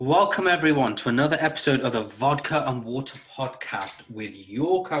Welcome everyone to another episode of the Vodka and Water podcast with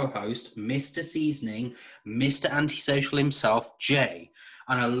your co-host, Mr. Seasoning, Mr. Antisocial himself, Jay.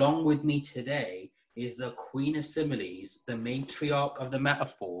 And along with me today is the Queen of Similes, the matriarch of the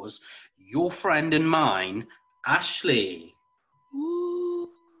metaphors, your friend and mine, Ashley. Ooh.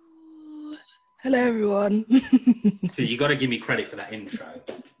 Hello everyone. So you got to give me credit for that intro.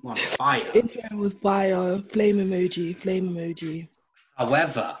 On fire. Intro was fire. Flame emoji.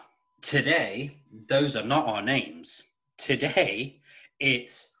 However, today, those are not our names. Today,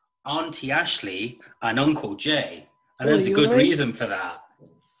 it's Auntie Ashley and Uncle Jay. And there's a good reason for that.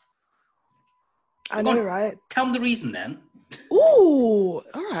 I know, right? Tell them the reason then. Ooh,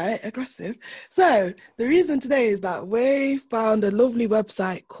 all right, aggressive. So the reason today is that we found a lovely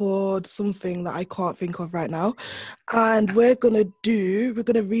website called something that I can't think of right now. And we're gonna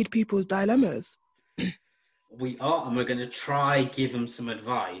read people's dilemmas. We are, and we're going to try give them some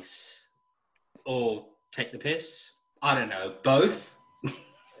advice or take the piss. I don't know, both.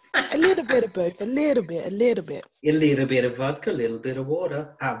 A little bit of both, a little bit. A little bit of vodka, a little bit of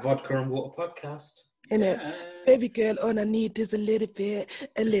water at Vodka and Water podcast. Innit? Baby girl, all I need is a little bit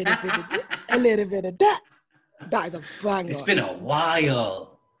of this, a little bit of that. That is a banger. It's been a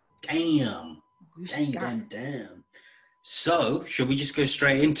while. Damn. So, should we just go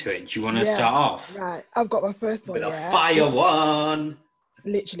straight into it? Do you want to start off? Right, I've got my first one. With a fire one.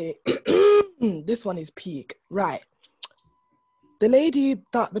 Literally. This one is peak. Right. The lady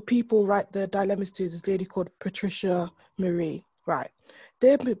that the people write the dilemmas to is this lady called Patricia Marie. Right.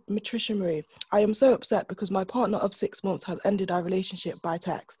 Dear Patricia Marie, I am so upset because my partner of 6 months has ended our relationship by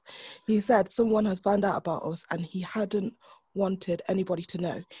text. He said someone has found out about us and he hadn't wanted anybody to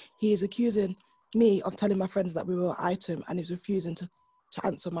know. He is accusing me of telling my friends that we were an item and is refusing to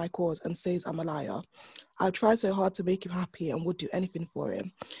answer my calls and says I'm a liar. I tried so hard to make him happy and would do anything for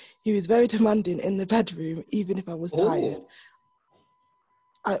him. He was very demanding in the bedroom, even if I was tired.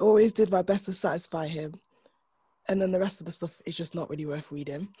 I always did my best to satisfy him. And then the rest of the stuff is just not really worth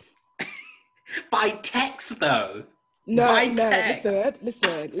reading. By text, though? No, By text.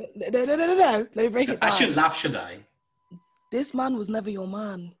 Listen. No. Let me break it down. I shouldn't laugh, should I? This man was never your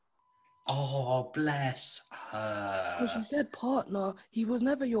man. Oh, bless her. Well, she said partner, he was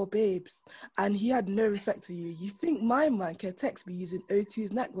never your babes, and he had no respect for you. You think my man can text me using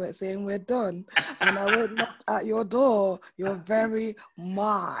O2's network saying we're done, and I went knocked at your door? You're very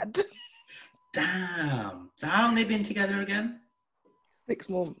mad. Damn. So how long have they been together again? 6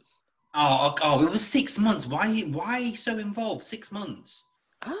 months. Oh, it was 6 months. Why so involved? 6 months?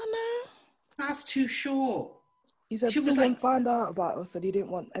 I don't know. That's too short. He said someone found out about us and he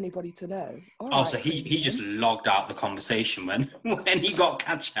didn't want anybody to know. So he just logged out the conversation when he got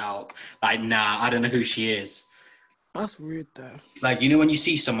catch out. Like, nah, I don't know who she is. That's rude though. Like, you know when you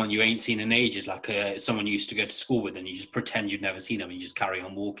see someone you ain't seen in ages, like someone you used to go to school with and you just pretend you've never seen them and you just carry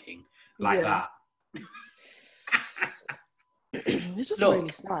on walking like that. It's just really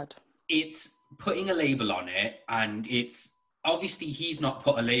sad. It's putting a label on it, and it's obviously he's not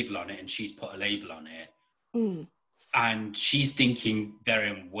put a label on it and she's put a label on it. And she's thinking they're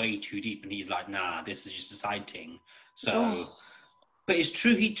in way too deep, and he's like, nah, this is just a side thing. So, but it's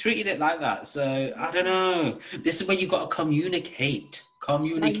true, he treated it like that. So, I don't know. This is where you got to communicate.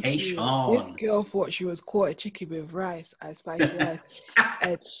 Communication. This girl thought she was caught a chicken with rice and spicy rice.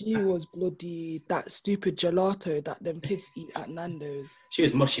 And she was bloody that stupid gelato that them kids eat at Nando's. She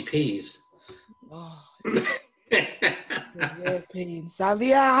was mushy peas. Oh, yeah, pain.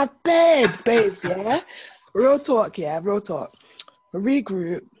 Savia, babes, yeah? Real talk.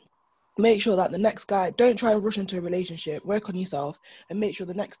 Regroup. Make sure that the next guy, don't try and rush into a relationship. Work on yourself and make sure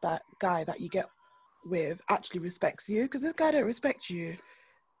the next guy that you get with actually respects you, because this guy don't respect you.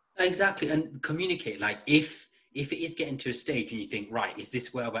 Exactly. And communicate. Like, if it is getting to a stage and you think, right, is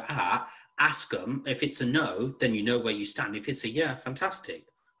this where we're at? Ask them. If it's a no, then you know where you stand. If it's a yeah, fantastic.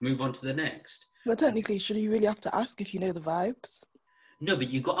 Move on to the next. But technically, should you really have to ask if you know the vibes? No, but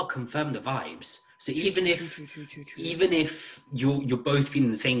you got to confirm the vibes. So even if you're both feeling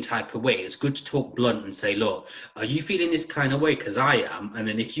the same type of way, it's good to talk blunt and say, look, are you feeling this kind of way? Because I am. And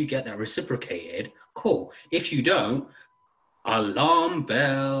then if you get that reciprocated, cool. If you don't, alarm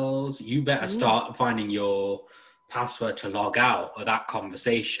bells. You better start finding your password to log out of that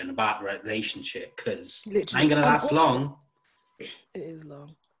conversation about relationship, because it ain't going to last long. It is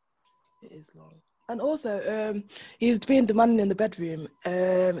long. And also, he's being demanding in the bedroom.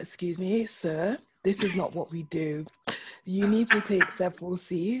 Excuse me, sir. This is not what we do. You need to take several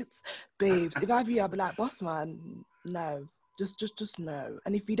seats. Babes, if I be, I'll be like, boss man, no. Just no.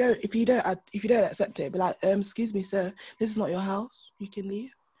 And if you don't accept it, be like, excuse me, sir, this is not your house. You can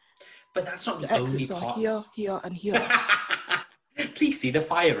leave. But that's not The the only exits are part. here, here, and here. Please see the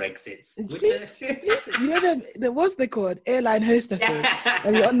fire exits. Please, you know them. What's they called? Airline hostesses.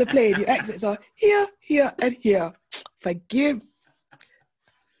 And you're on the plane. Your exits are here, here, and here. Forgive.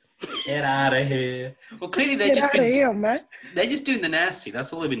 Get out of here. Well, clearly Get out of here, man. They're just doing the nasty.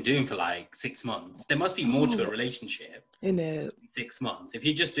 That's all they've been doing for like 6 months. There must be more to a relationship. In it. 6 months. If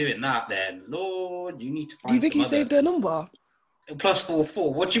you're just doing that, then Lord, you need to find. Do you think he saved her number?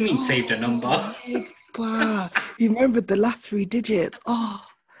 +44. What do you mean saved a number? Wow. He remembered the last 3 digits. Oh.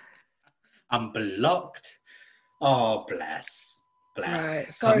 I'm blocked. Oh, bless. Right.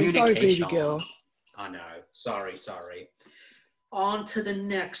 Sorry, baby girl. I know. Sorry. On to the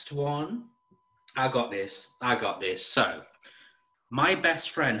next one. I got this. So, my best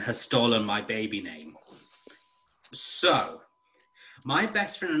friend has stolen my baby name. So, my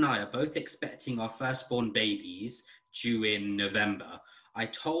best friend and I are both expecting our firstborn babies due in November. I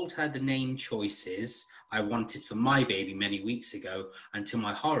told her the name choices I wanted for my baby many weeks ago, and to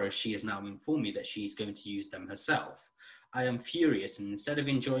my horror, she has now informed me that she's going to use them herself. I am furious, and instead of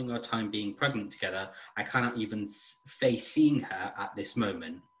enjoying our time being pregnant together, I cannot even face seeing her at this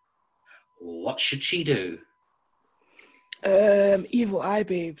moment. What should she do? Evil eye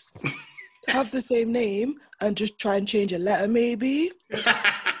babes. Have the same name and just try and change a letter, maybe.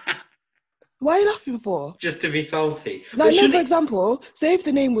 Why are you laughing for? Just to be salty. Like, for example, say if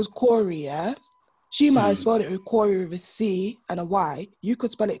the name was Corey, yeah? She might have spelled it with Corey with a C and a Y. You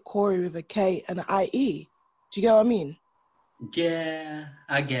could spell it Corey with a K and an IE. Do you get what I mean? Yeah,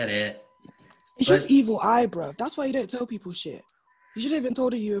 I get it. It's just evil eye, bro. That's why you don't tell people shit. You should have even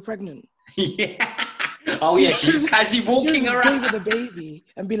told her you were pregnant. Yeah. Oh, yeah, she's just casually walking around. Give her the baby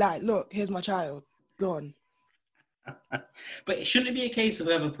and be like, look, here's my child. Gone. But shouldn't it be a case of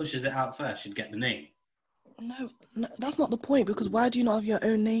whoever pushes it out first should get the name? No, that's not the point, because why do you not have your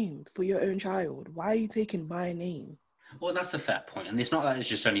own name for your own child? Why are you taking my name? Well, that's a fair point. And it's not that there's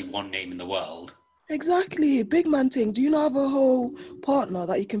just only one name in the world. Exactly. Big man thing. Do you not have a whole partner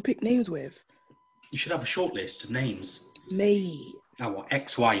that you can pick names with? You should have a short list of names. Mate. Oh, what?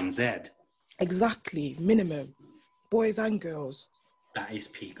 X, Y, and Z. Exactly. Minimum. Boys and girls. That is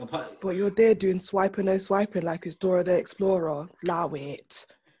peak. But you're there doing swiping like it's Dora the Explorer. Allow it.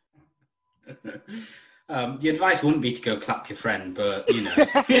 The advice wouldn't be to go clap your friend, but, you know.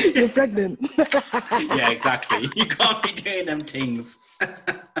 You're pregnant. Yeah, exactly. You can't be doing them things.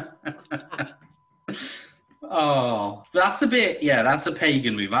 Oh, that's a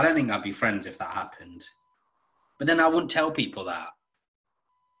pagan move. I don't think I'd be friends if that happened. But then I wouldn't tell people that.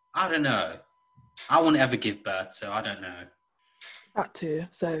 I don't know. I wouldn't ever give birth, so I don't know. That too,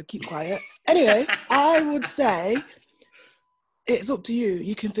 so keep quiet. Anyway, I would say it's up to you.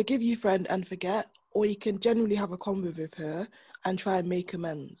 You can forgive your friend and forget, or you can generally have a convo with her and try and make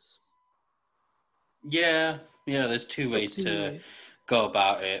amends. Yeah, there's 2 ways to go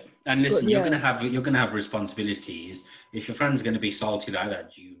about it. And listen, you're gonna have responsibilities. If your friend's gonna be salty like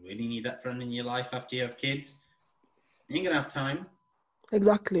that, do you really need that friend in your life after you have kids? You ain't gonna have time.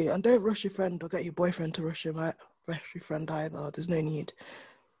 Exactly, and don't rush your friend or get your boyfriend to rush your friend either. There's no need.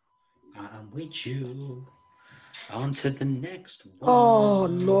 I'm with you. On to the next one. Oh,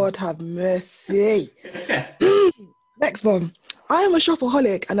 Lord have mercy. Next one. I am a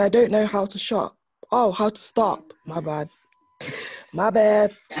shopaholic and I don't know how to shop. Oh, how to stop. My bad.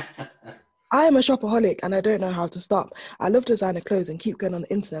 I am a shopaholic and I don't know how to stop. I love designer clothes and keep going on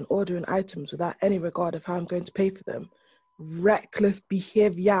the internet ordering items without any regard of how I'm going to pay for them. Reckless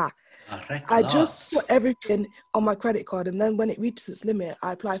behavior. I just put everything on my credit card, and then when it reaches its limit,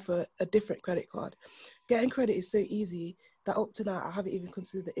 I apply for a different credit card. Getting credit is so easy that up to now, I haven't even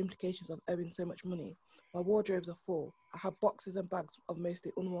considered the implications of owing so much money. My wardrobes are full. I have boxes and bags of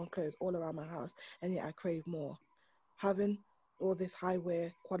mostly unworn clothes all around my house, and yet I crave more. Having all this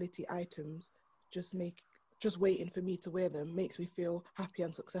high-wear quality items just waiting for me to wear them makes me feel happy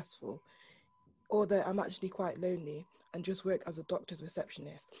and successful. Although I'm actually quite lonely and just work as a doctor's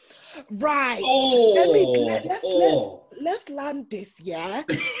receptionist. Right. Let's land this, yeah?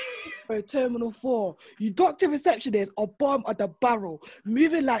 For Terminal 4. You doctor receptionist or bomb at the barrel,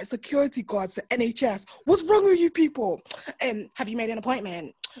 moving like security guards to NHS. What's wrong with you people? Have you made an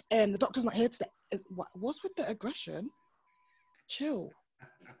appointment? The doctor's not here today. What's with the aggression? Chill.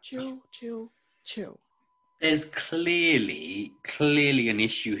 There's clearly an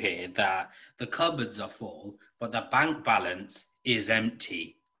issue here that the cupboards are full, but the bank balance is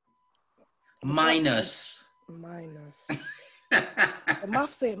empty. Minus. The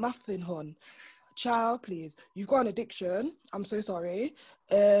maths ain't mathing, hon. Child, please. You've got an addiction. I'm so sorry.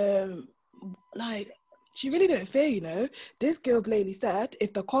 She really didn't fair, you know. This girl plainly said,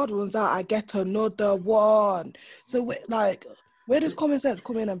 if the card runs out, I get another one. So, where does common sense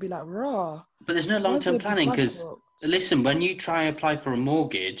come in and be like, raw? But there's no long-term planning because, listen, when you try and apply for a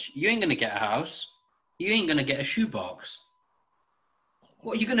mortgage, you ain't going to get a house. You ain't going to get a shoebox.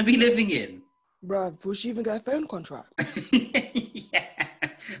 What are you going to be living in? Bruh, will she even get a phone contract? Yeah.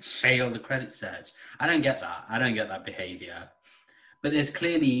 Fail the credit search. I don't get that. I don't get that behaviour. But there's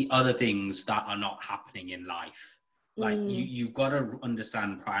clearly other things that are not happening in life. Like, you've got to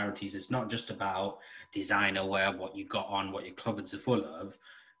understand priorities. It's not just about designer wear, what you got on, what your cupboards are full of.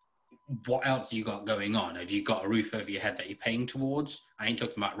 What else you got going on? Have you got a roof over your head that you're paying towards? I ain't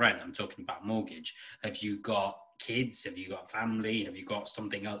talking about rent. I'm talking about mortgage. Have you got kids? Have you got family? Have you got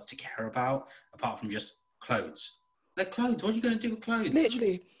something else to care about apart from just clothes? Like clothes. What are you going to do with clothes?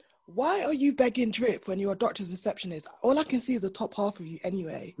 Literally. Why are you begging drip when you're a doctor's receptionist? All I can see is the top half of you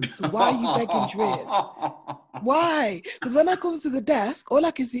anyway. So why are you begging drip? Why? Because when I come to the desk, all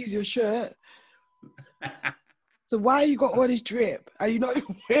I can see is your shirt. So why you got all this drip and you're not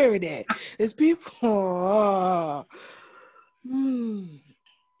even wearing it? There's people.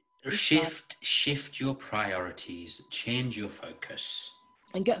 Shift your priorities. Change your focus.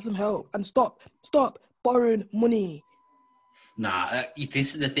 And get some help. And stop borrowing money. Nah,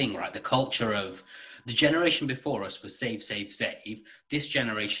 this is the thing, right? The culture of the generation before us was save, save, save. This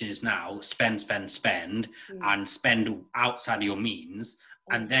generation is now spend, and spend outside of your means.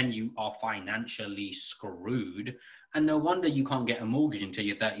 And then you are financially screwed. And no wonder you can't get a mortgage until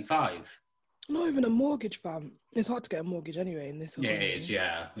you're 35. Not even a mortgage, fam. It's hard to get a mortgage anyway in this. Yeah, it is.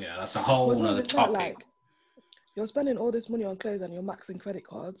 Yeah. That's a whole other topic. Like, you're spending all this money on clothes and you're maxing credit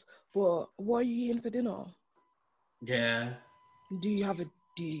cards, but what are you eating for dinner? Yeah. Do you have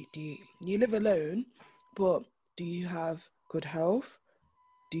you live alone, but do you have good health?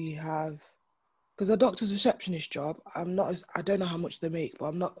 Do you have, because a doctor's receptionist job, I don't know how much they make,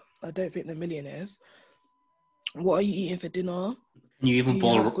 but I don't think they're millionaires. What are you eating for dinner? Can you even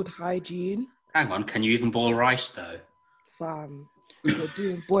boil? Have good hygiene? Hang on, can you even boil rice though? Fam, you're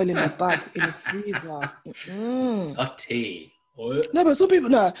doing boiling a bag in the freezer. A tea. No, but some people,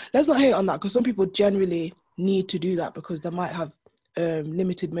 let's not hate on that, because some people generally need to do that because they might have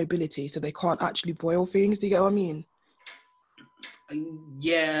limited mobility, so they can't actually boil things. Do you get what I mean?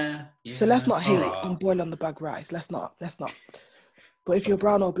 Yeah. So let's not hate on boil on the bag rice. Let's not. But if you're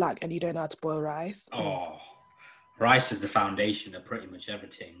brown or black and you don't know how to boil rice, rice is the foundation of pretty much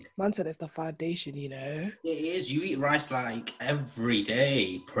everything. Man said it's the foundation, you know. It is. You eat rice like every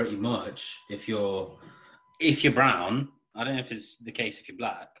day, pretty much. If you're brown, I don't know if it's the case if you're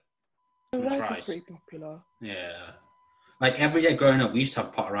black. Rice is pretty popular. Yeah. Like every day growing up, we used to have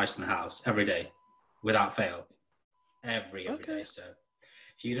a pot of rice in the house every day, without fail. Every day. So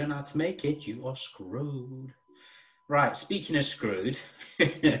if you don't know how to make it, you are screwed. Right, speaking of screwed,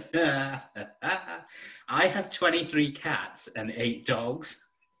 I have 23 cats and 8 dogs.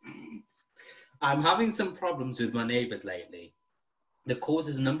 I'm having some problems with my neighbours lately. that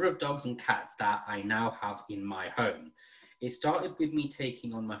causes a number of dogs and cats that I now have in my home. It started with me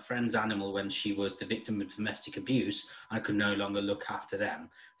taking on my friend's animal when she was the victim of domestic abuse. I could no longer look after them.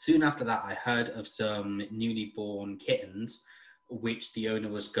 Soon after that, I heard of some newly born kittens, which the owner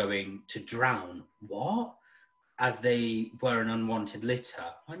was going to drown. What? As they were an unwanted litter.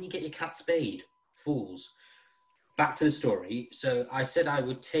 Why don't you get your cat spayed? Fools. Back to the story. So I said I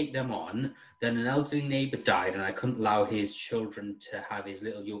would take them on. Then an elderly neighbour died and I couldn't allow his children to have his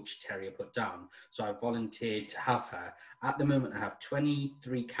little Yorkshire Terrier put down. So I volunteered to have her. At the moment, I have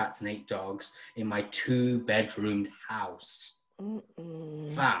 23 cats and 8 dogs in my 2-bedroomed house.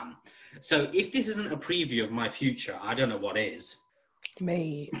 Fam. So if this isn't a preview of my future, I don't know what is.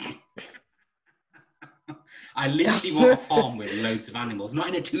 Mate. I literally want a farm with loads of animals, not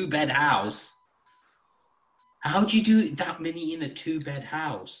in a 2-bed house. How do you do that many in a 2-bed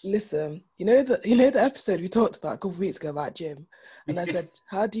house? Listen, you know the episode we talked about a couple of weeks ago about Jim, and I said,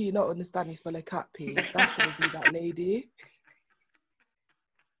 "How do you not understand his fellow cat pee?" That's gonna be that lady.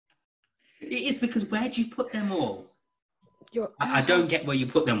 It is, because where do you put them all? I don't get where you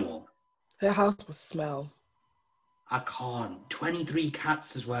put them all. Her house will smell. I can't. 23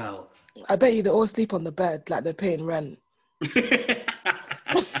 cats as well. I bet you they all sleep on the bed like they're paying rent.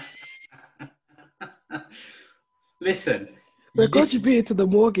 Listen. They're contributing to the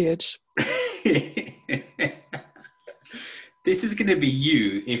mortgage. This is going to be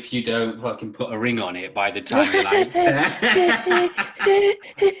you if you don't fucking put a ring on it by the time you're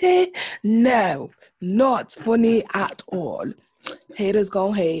like... No, not funny at all. Haters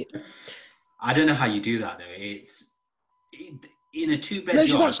gonna hate. I don't know how you do that though. in a 2-bed No, yard.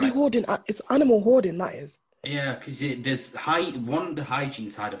 she's actually Like, hoarding. It's animal hoarding, that is. yeah, because there's the hygiene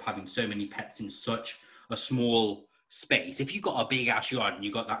side of having so many pets in such a small space. If you got a big ass yard and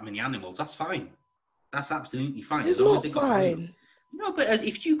you got that many animals, that's fine. That's absolutely fine as It's long as not they got room. fine. No, but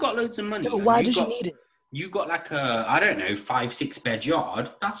if you got loads of No, money and why does she need it? you got like a, I don't know, 5-6 bed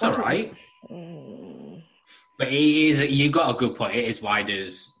yard, that's all That's not. right. Mm. But it is, you got a good point. It is, why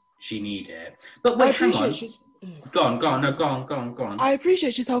does she need it? But I wait, hang appreciate on. she's. Go on, no, go on. I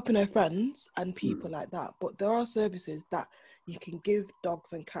appreciate she's helping her friends and people like that, but there are services that you can give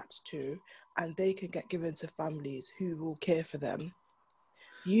dogs and cats to, and they can get given to families who will care for them.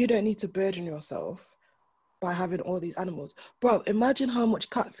 You don't need to burden yourself by having all these animals. Bro, imagine how much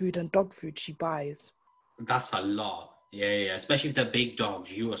cat food and dog food she buys. That's a lot. Yeah. Especially if they're big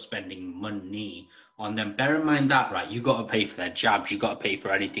dogs, you are spending money on them. Bear in mind that, right? You got to pay for their jabs. You got to pay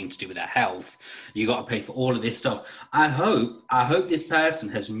for anything to do with their health. You got to pay for all of this stuff. I hope this person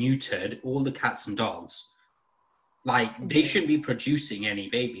has neutered all the cats and dogs. Like, they shouldn't be producing any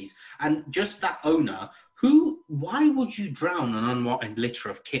babies. And just that owner, why would you drown an unwanted litter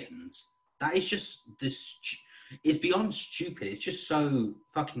of kittens? That is just this. It's beyond stupid. It's just so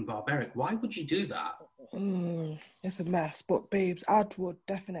fucking barbaric. Why would you do that? It's a mess. But babes, I would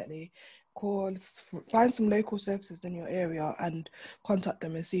definitely find some local services in your area and contact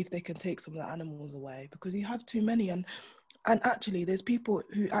them and see if they can take some of the animals away, because you have too many. And actually, there's people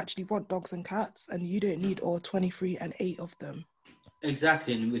who actually want dogs and cats, and you don't need all 23 and 8 of them.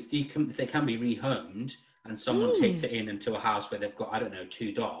 Exactly. And if they can be rehomed and someone takes it into a house where they've got, I don't know,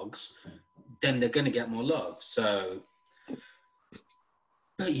 2 dogs, then they're going to get more love. So,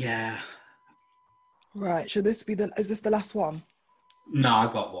 but yeah. Right. Should this be is this the last one? No,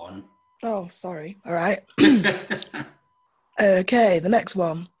 I got one. Oh, sorry. All right. Okay, the next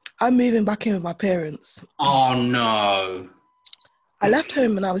one. I'm moving back in with my parents. Oh, no. I left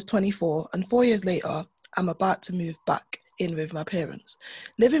home when I was 24, and 4 years later, I'm about to move back in with my parents.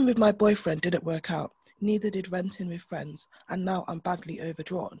 Living with my boyfriend didn't work out. Neither did renting with friends, and now I'm badly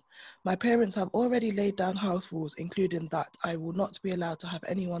overdrawn. My parents have already laid down house rules, including that I will not be allowed to have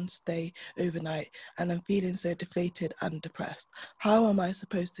anyone stay overnight, and I'm feeling so deflated and depressed. How am I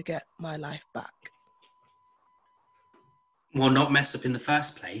supposed to get my life back? Well, not mess up in the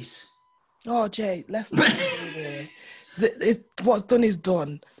first place. Oh, Jay, let's not go there. What's done is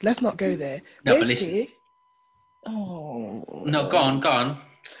done. Let's not go there. No, but listen. Oh. No, go on.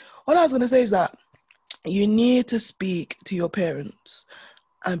 All I was going to say is that you need to speak to your parents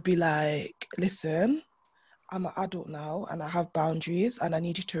and be like, listen, I'm an adult now and I have boundaries and I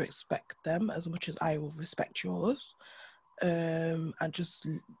need you to respect them as much as I will respect yours. And just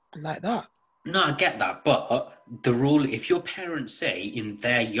like that. No, I get that. But the rule, if your parents say in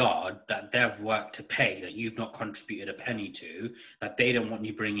their yard that they've worked to pay, that you've not contributed a penny to, that they don't want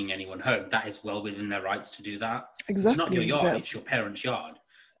you bringing anyone home, that is well within their rights to do that. Exactly. It's not your yard, it's your parents' yard.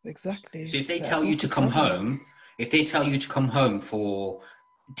 Exactly. So if they tell you to come home, for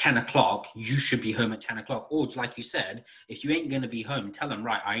 10 o'clock, you should be home at 10 o'clock. Or like you said, if you ain't going to be home, tell them,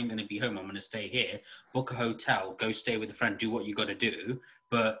 right, I ain't going to be home. I'm going to stay here, book a hotel, go stay with a friend, do what you got to do.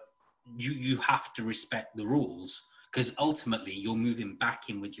 But you have to respect the rules, because ultimately you're moving back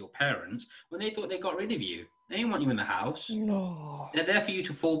in with your parents when they thought they got rid of you. They didn't want you in the house. No. They're there for you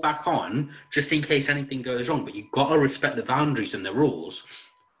to fall back on just in case anything goes wrong. But you've got to respect the boundaries and the rules.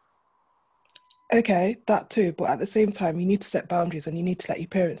 Okay, that too. But at the same time, you need to set boundaries and you need to let your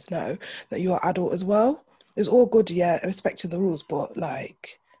parents know that you're an adult as well. It's all good, yeah, respecting the rules, but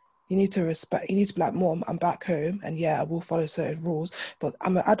like, you need to be like, Mom, I'm back home and yeah, I will follow certain rules, but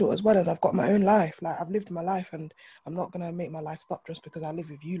I'm an adult as well and I've got my own life. Like, I've lived my life and I'm not going to make my life stop just because I live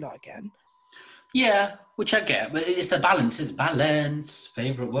with you lot again. Yeah, which I get, but it's the balance. It's balance.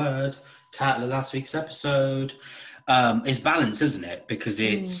 Favourite word. Title of last week's episode. It's balance, isn't it? Because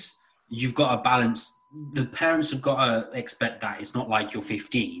you've got to balance. The parents have got to expect that it's not like you're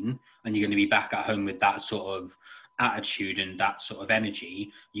 15 and you're going to be back at home with that sort of attitude and that sort of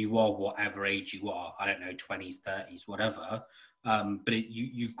energy. You are whatever age you are. I don't know, 20s, 30s, whatever. But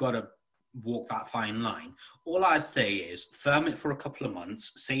you've got to walk that fine line. All I'd say is firm it for a couple of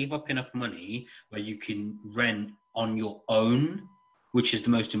months, save up enough money where you can rent on your own, which is the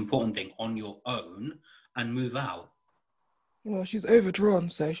most important thing, on your own, and move out. Well, she's overdrawn,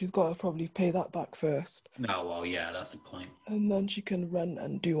 so she's got to probably pay that back first. No, well, yeah, that's the point. And then she can rent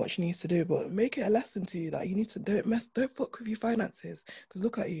and do what she needs to do, but make it a lesson to you that you need to don't fuck with your finances, because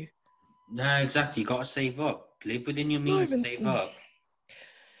look at you. No, exactly. You got to save up. Live within your means, save up.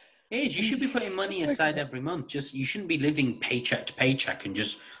 You should be putting money aside every month. You shouldn't be living paycheck to paycheck and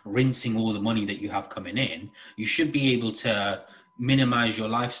just rinsing all the money that you have coming in. You should be able to minimize your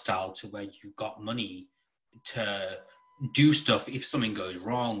lifestyle to where you've got money to do stuff if something goes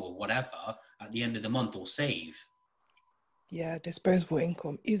wrong or whatever at the end of the month, or save. Yeah, disposable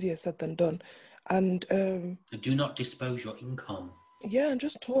income, easier said than done. And do not dispose your income. yeah, and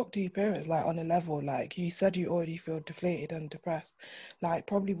just talk to your parents like on a level. Like you said, you already feel deflated and depressed. Like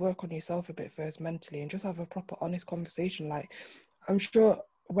probably work on yourself a bit first mentally, and just have a proper honest conversation. Like I'm sure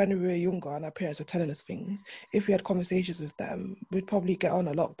when we were younger and our parents were telling us things, if we had conversations with them, we'd probably get on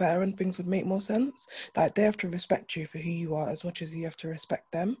a lot better and things would make more sense. Like they have to respect you for who you are as much as you have to respect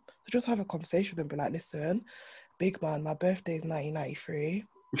them. So just have a conversation with them, be like, listen, big man, my birthday is 1993.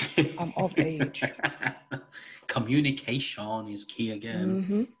 I'm of age. Communication is key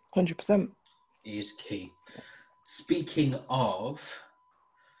again. 100%. Is key. Speaking of,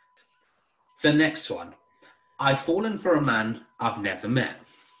 so next one. I've fallen for a man I've never met.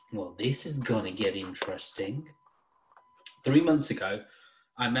 Well, this is going to get interesting. 3 months ago,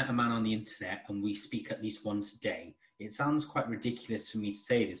 I met a man on the internet and we speak at least once a day. It sounds quite ridiculous for me to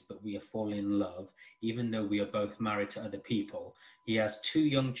say this, but we are falling in love, even though we are both married to other people. He has 2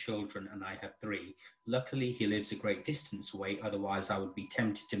 young children and I have 3. Luckily, he lives a great distance away. Otherwise, I would be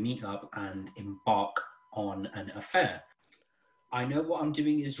tempted to meet up and embark on an affair. I know what I'm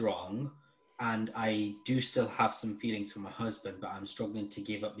doing is wrong, and I do still have some feelings for my husband, but I'm struggling to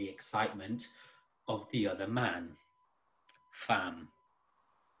give up the excitement of the other man. Fam.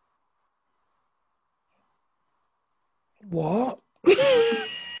 What?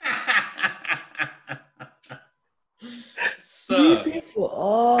 So,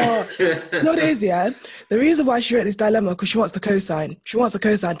 no, it is, yeah. The reason why she wrote this dilemma because she wants the cosign. She wants the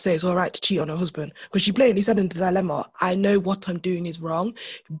cosign to say it's all right to cheat on her husband because she blatantly said in the dilemma, I know what I'm doing is wrong.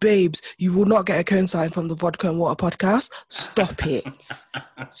 Babes, you will not get a cosign from the Vodka and Water podcast. Stop it.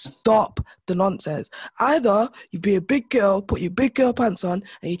 Stop the nonsense. Either you be a big girl, put your big girl pants on,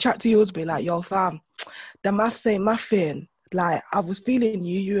 and you chat to your husband like, yo, fam, the maths ain't mathing. Like, I was feeling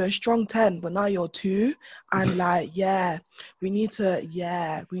you, you're a strong 10, but now you're 2. And like, we need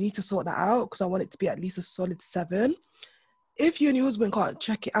to sort that out because I want it to be at least a solid 7. If you and your husband can't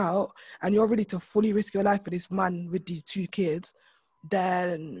check it out and you're ready to fully risk your life for this man with these 2 kids,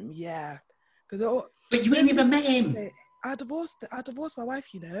 then yeah. Because but you ain't even met him. I divorced my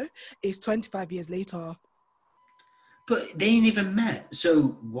wife, you know. It's 25 years later. But they ain't even met.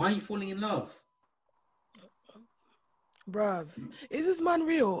 So why are you falling in love? Bruv, is this man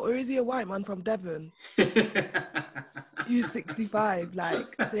real or is he a white man from Devon? He's 65,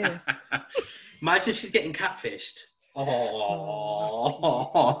 like, sis. Imagine if she's getting catfished.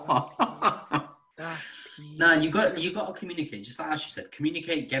 That's peak. Nah, you got to communicate. Just like Ashley said,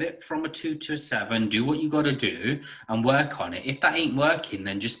 communicate. Get it from a 2 to a 7. Do what you got to do and work on it. If that ain't working,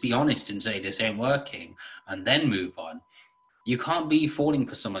 then just be honest and say this ain't working, and then move on. You can't be falling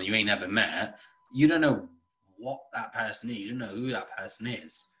for someone you ain't ever met. You don't know what that person is. You don't know who that person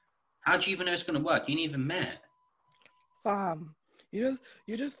is. How do you even know it's going to work? You ain't even met. Fam, you're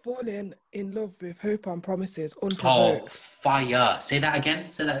just falling in love with hope and promises unprovoked. Oh, fire. Say that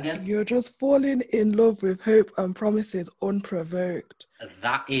again. You're just falling in love with hope and promises unprovoked.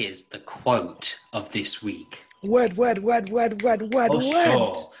 That is the quote of this week. Word. Sure.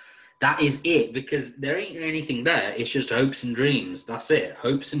 That is it, because there ain't anything there. It's just hopes and dreams. That's it.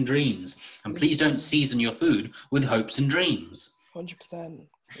 Hopes and dreams. And please don't season your food with hopes and dreams. 100%.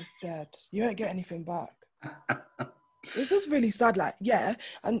 It's dead. You won't get anything back. It's just really sad. Like, yeah.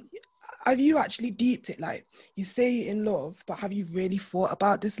 And have you actually deeped it? Like, you say you're in love, but have you really thought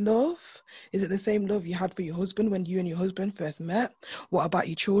about this love? Is it the same love you had for your husband when you and your husband first met? What about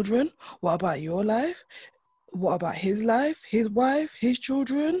your children? What about your life? What about his life, his wife, his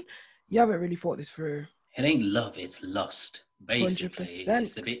children? You haven't really thought this through. It ain't love, it's lust. Basically, 100%,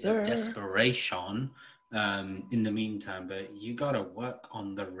 it's a bit sir. of desperation in the meantime, but you got to work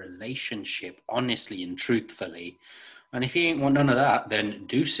on the relationship honestly and truthfully. And if you ain't want none of that, then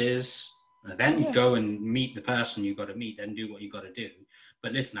deuces. Then go and meet the person you got to meet, then do what you got to do.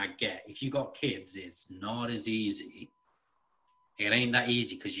 But listen, I get, if you got kids, it's not as easy. It ain't that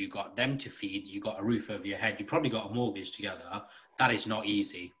easy because you got them to feed, you got a roof over your head, you probably got a mortgage together. That is not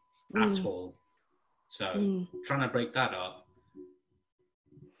easy at all. So trying to break that up.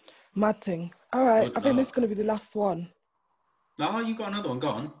 Mad thing. All right, Good I think this is luck. going to be the last one. Oh, you got another one, go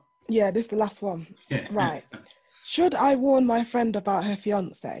on. Yeah, this is the last one. Right. Should I warn my friend about her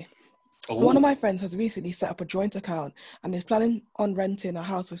fiance? One of my friends has recently set up a joint account and is planning on renting a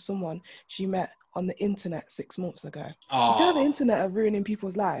house with someone she met on the internet 6 months ago. Oh. You see how the internet are ruining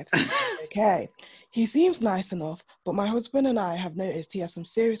people's lives? Okay. He seems nice enough, but my husband and I have noticed he has some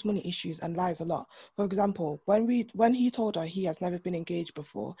serious money issues and lies a lot. For example, when he told her he has never been engaged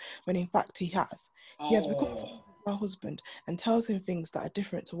before, when in fact he has. He has become my husband and tells him things that are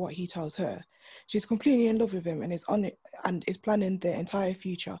different to what he tells her. She's completely in love with him and is on it and is planning their entire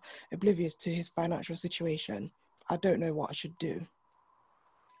future, oblivious to his financial situation. I don't know what I should do.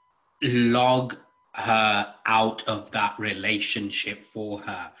 Log her out of that relationship for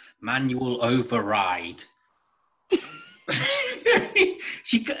her. Manual override.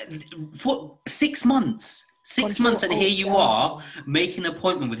 She for 6 months. 6 months, and here you are making an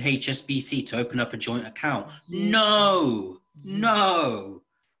appointment with HSBC to open up a joint account. No.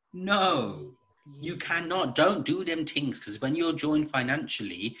 You cannot. Don't do them things, because when you're joined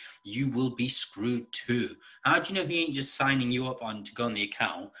financially, you will be screwed too. How do you know he ain't just signing you up on to go on the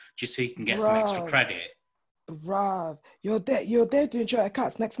account just so he can get some extra credit? Bruv, you're there doing joint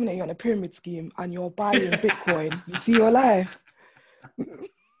accounts. Next minute you're on a pyramid scheme and you're buying Bitcoin. You see your life.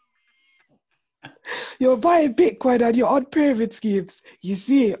 You're buying Bitcoin and you're on pyramid schemes. You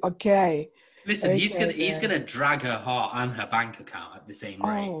see, okay. Listen, he's gonna drag her heart and her bank account at the same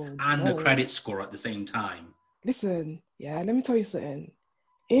rate, and the credit score at the same time. Listen, yeah, let me tell you something.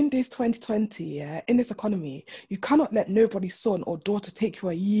 In this 2020, yeah, in this economy, you cannot let nobody's son or daughter take you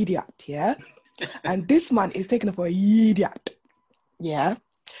for an idiot, yeah? And this man is taking her for an idiot, yeah?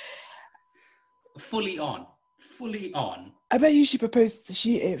 Fully on. I bet you she proposed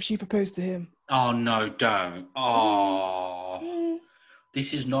to him. Oh, no, don't. Oh.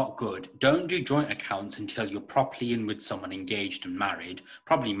 This is not good. Don't do joint accounts until you're properly in with someone engaged and married,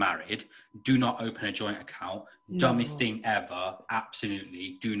 probably married. Do not open a joint account. No. Dumbest thing ever.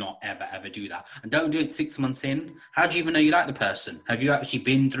 Absolutely. Do not ever do that. And don't do it 6 months in. How do you even know you like the person? Have you actually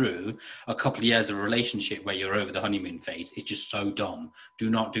been through a couple of years of a relationship where you're over the honeymoon phase? It's just so dumb. Do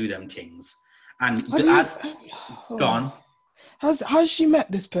not do them things. And go on. How's she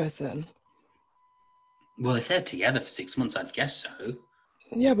met this person? Well, if they're together for 6 months, I'd guess so.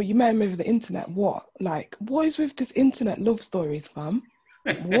 Yeah, but you met him over the internet. What? Like, what is with this internet love stories, fam?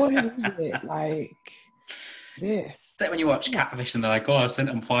 What is with it? Like, this. It's like when you watch Catfish and they're like, oh, I sent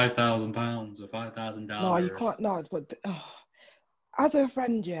him £5,000 or $5,000. No, you can't. No, but as a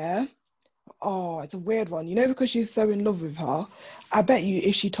friend, yeah. Oh, it's a weird one. You know, because she's so in love with her, I bet you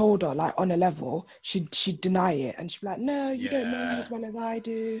if she told her, like, on a level, she'd deny it. And she'd be like, no, you don't know him as well as I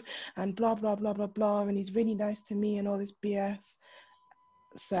do. And blah, blah, blah, blah, blah. And he's really nice to me and all this BS.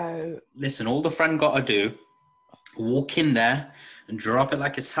 So... Listen, all the friend got to do, walk in there and drop it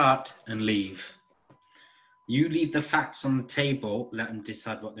like it's hot and leave. You leave the facts on the table, let them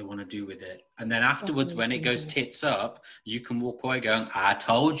decide what they want to do with it. And then afterwards, when it goes tits up, you can walk away going, I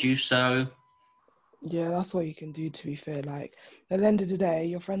told you so. Yeah, that's what you can do, to be fair. Like, at the end of the day,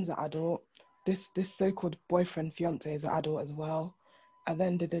 your friend's an adult. This so-called boyfriend, fiance is an adult as well. At the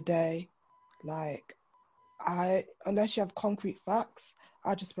end of the day, like, unless you have concrete facts,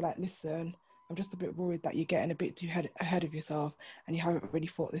 I'd just be like, listen, I'm just a bit worried that you're getting a bit too ahead of yourself and you haven't really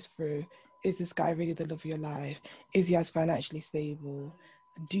thought this through. Is this guy really the love of your life? Is he as financially stable?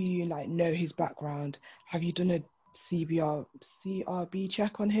 Do you, like, know his background? Have you done a CRB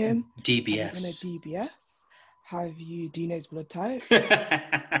check on him? DBS. Have you done a DBS? Do you know his blood type?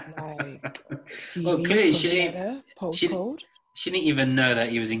 Like, CV, well, clearly postcode. She didn't even know that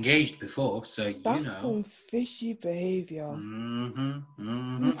he was engaged before, so That's some fishy behaviour. Do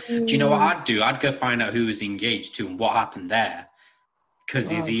you know what I'd do? I'd go find out who was engaged to and what happened there.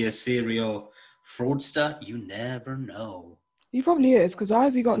 Because is he a serial fraudster? You never know. He probably is, because why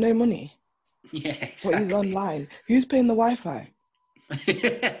has he got no money? Yeah, exactly. But he's online. Who's paying the Wi-Fi?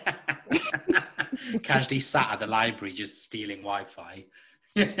 Casually sat at the library just stealing Wi-Fi.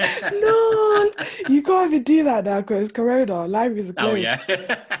 No, you can't even do that now because Corona. Libraries are closed. Oh, yeah.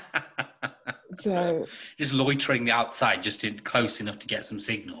 So just loitering outside, just close enough to get some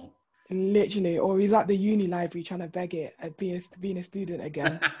signal. Literally, or he's at the uni library trying to beg it at being a student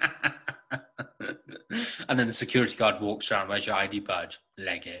again. And then the security guard walks around, where's your ID badge?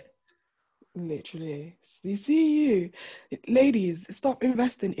 Leg it. Literally. You see you. Ladies, stop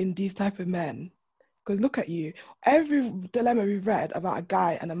investing in these type of men. Because look at you. Every dilemma we've read about a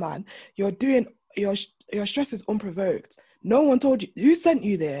guy and a man, your stress is unprovoked. No one told you. Who sent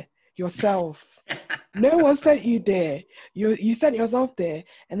you there? Yourself. No one sent you there. You sent yourself there,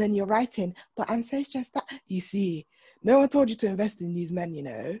 and then you're writing, but I'm so stressed out. You see, no one told you to invest in these men, you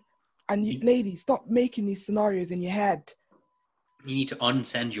know. And you, ladies, stop making these scenarios in your head. You need to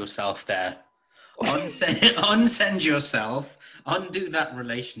unsend yourself there. Unsend yourself. Undo that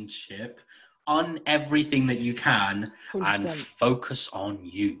relationship. on everything that you can 100%. and focus on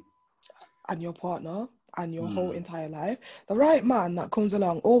you. And your partner and your whole entire life. The right man that comes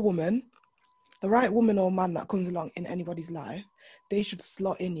along, or woman, the right woman or man that comes along in anybody's life, they should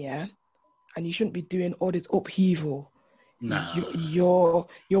slot in, yeah? And you shouldn't be doing all this upheaval. No.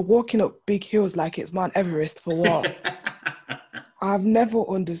 You're walking up big hills like it's Mount Everest for what? I've never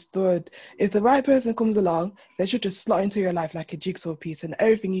understood. If the right person comes along, they should just slot into your life like a jigsaw piece, and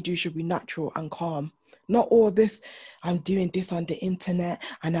everything you do should be natural and calm. Not all this, I'm doing this on the internet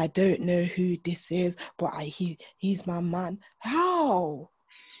and I don't know who this is, but he's my man. How?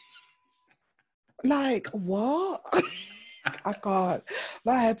 Like, what? I can't.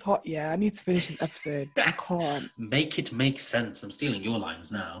 My head's hot, yeah. I need to finish this episode. I can't. Make it make sense. I'm stealing your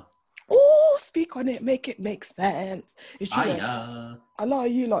lines now. Oh, speak on it. Make it make sense. It's true. Hiya. A lot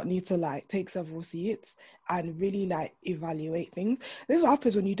of you lot need to like take several seats and really like evaluate things. This is what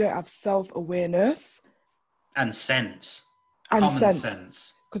happens when you don't have self-awareness. And sense. And Common sense.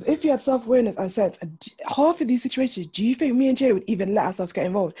 sense. Because if you had self-awareness and sense, half of these situations, do you think me and Jay would even let ourselves get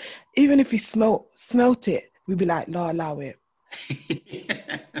involved? Even if we smelt it, we'd be like, no, allow it.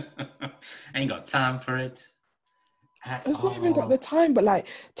 Ain't got time for it. It's not even got the time, but like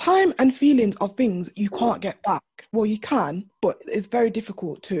time and feelings are things you can't get back. Well, you can, but it's very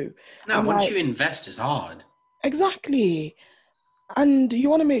difficult too. No, and once like, you invest, it's hard. Exactly. And you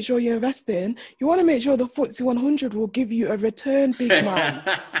want to make sure you're investing. You want to make sure the FTSE 100 will give you a return, big man.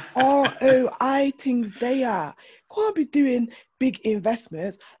 ROI things there. Can't be doing big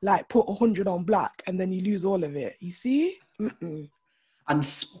investments like put 100 on black and then you lose all of it. You see? Mm-mm. And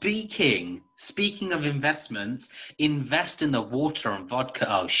speaking of investments, invest in the water and vodka.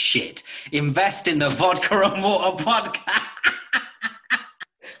 Oh, shit. Invest in the vodka and water podcast.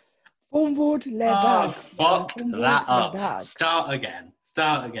 Onboard le Oh, bag. fucked that up. Bag. Start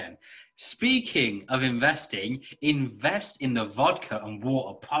again. Speaking of investing, invest in the vodka and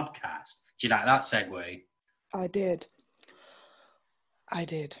water podcast. Do you like that segue? I did.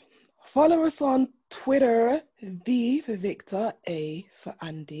 Follow us on Twitter, V for Victor, A for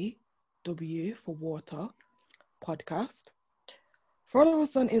Andy, W for Water podcast. Follow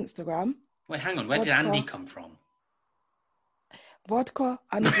us on Instagram. Wait, hang on. Where did Andy come from? Vodka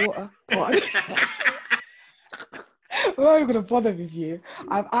and Water pod. I'm not even going to bother with you.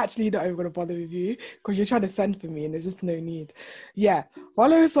 I'm actually not even going to bother with you because you're trying to send for me and there's just no need. Yeah.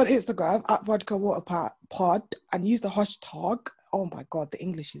 Follow us on Instagram at Vodka Water Pod and use the hashtag. Oh my God, the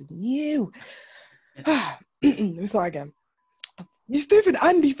English is new. Let me start again. You stupid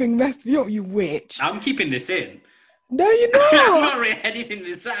Andy thing messed me up, you witch. I'm keeping this in. No, you're not. I'm not really editing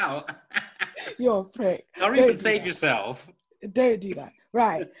this out. You're a prick. Or even save yourself. Don't do that.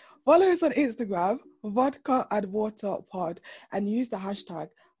 Right. Follow us on Instagram, Vodka and Water Pod, and use the hashtag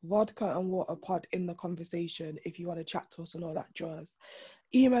Vodka and Water Pod in the conversation if you want to chat to us and all that jazz.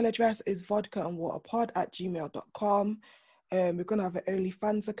 Email address is vodkaandwaterpod@gmail.com. We're going to have an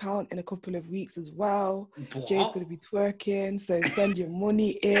OnlyFans account in a couple of weeks as well. What? Jay's going to be twerking, so send your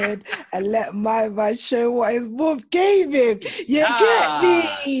money in and let my man show what his mom gave him. You get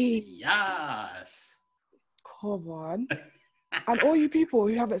me? Yes. Come on. And all you people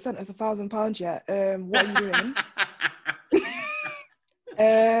who haven't sent us £1,000 yet, what are you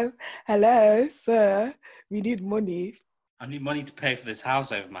doing? Hello, sir. We need money. I need money to pay for this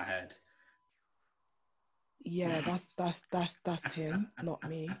house over my head. Yeah, that's him, not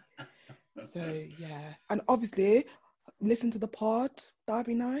me. So yeah, and obviously, listen to the pod. That'd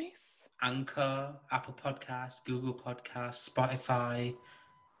be nice. Anchor, Apple Podcasts, Google Podcasts, Spotify,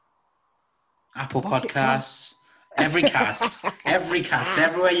 Apple Podcasts. Every cast,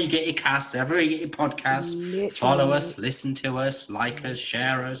 everywhere you get your cast, everywhere you get your podcast, literally. Follow us, listen to us, like us,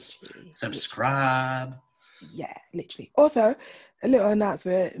 share us, subscribe. Yeah, literally. Also, a little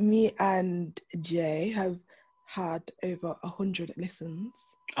announcement, me and Jay have had over 100 listens.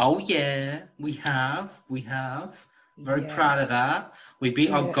 Oh yeah, we have. Very proud of that. We beat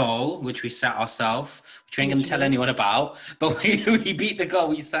our goal, which we set ourselves, which we ain't going to tell anyone about, but we beat the goal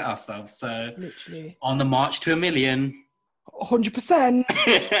we set ourselves. So, literally, on the march to 1 million. 100%.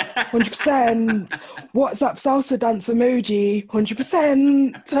 100%. WhatsApp salsa dance emoji.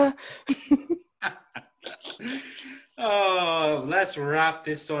 100%. Oh, let's wrap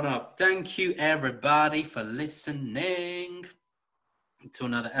this one up. Thank you, everybody, for listening to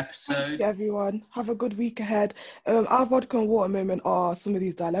another episode. Thank you, everyone. Have a good week ahead. Our vodka and water moment are some of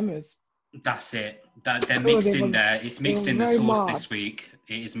these dilemmas. That's it. They're mixed in there. It's mixed in the sauce this week.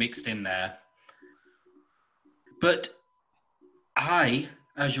 It is mixed in there. But I,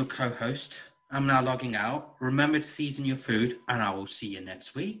 as your co-host, am now logging out. Remember to season your food, and I will see you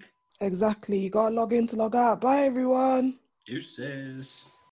next week. Exactly. You gotta log in to log out. Bye, everyone. Deuces.